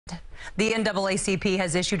The NAACP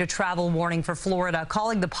has issued a travel warning for Florida,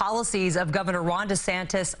 calling the policies of Governor Ron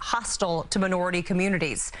DeSantis hostile to minority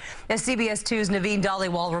communities. As CBS 2's Naveen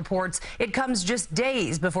Dhaliwal reports, it comes just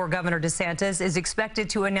days before Governor DeSantis is expected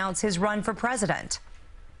to announce his run for president.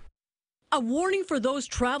 A warning for those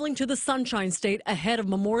traveling to the Sunshine State ahead of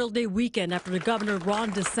Memorial Day weekend after Governor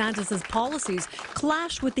Ron DeSantis' policies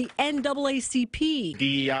clash with the NAACP.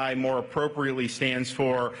 DEI more appropriately stands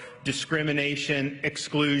for discrimination,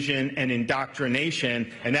 exclusion, and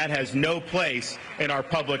indoctrination, and that has no place in our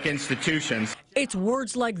public institutions. It's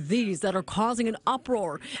words like these that are causing an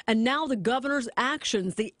uproar. And now the governor's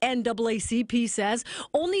actions, the NAACP says,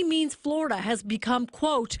 only means Florida has become,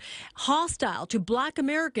 quote, hostile to Black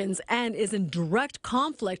Americans and is in direct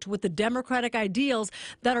conflict with the democratic ideals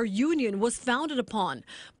that our union was founded upon.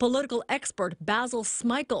 Political expert Basil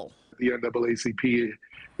Smikle. The NAACP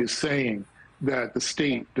is saying that the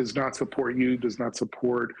state does not support you, does not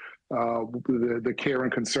support the care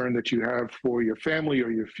and concern that you have for your family or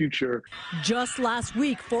your future. Just last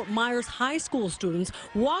week, Fort Myers high school students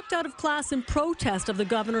walked out of class in protest of the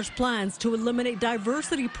governor's plans to eliminate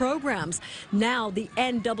diversity programs. Now the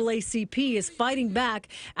NAACP is fighting back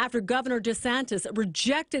after Governor DeSantis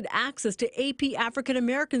rejected access to AP African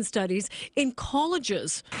American Studies in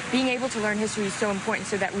colleges. Being able to learn history is so important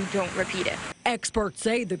so that we don't repeat it. Experts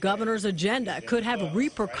say the governor's agenda could have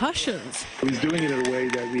repercussions. He's doing it in a way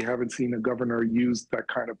that we haven't seen a governor use that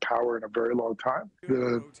kind of power in a very long time.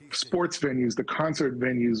 The sports venues, the concert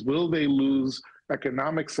venues, will they lose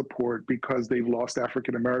economic support because they've lost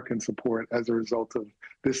African American support as a result of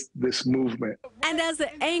this movement? And as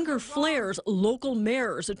the anger flares, local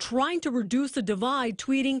mayors are trying to reduce the divide,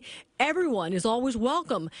 tweeting, "Everyone is always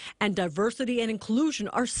welcome, and diversity and inclusion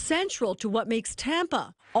are central to what makes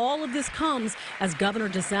Tampa." All of this comes as Governor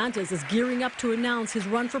DeSantis is gearing up to announce his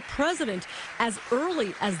run for president as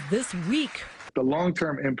early as this week. The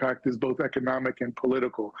long-term impact is both economic and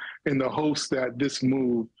political, in the hopes that this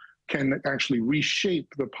move can actually reshape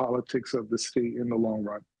the politics of the state in the long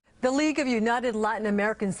run. The League of United Latin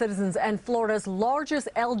American Citizens and Florida's largest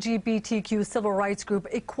LGBTQ civil rights group,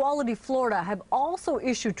 Equality Florida, have also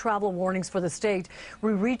issued travel warnings for the state.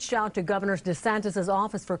 We reached out to Governor DeSantis'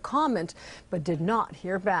 office for comment, but did not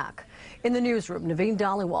hear back. In the newsroom, Naveen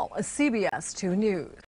Dhaliwal, CBS 2 News.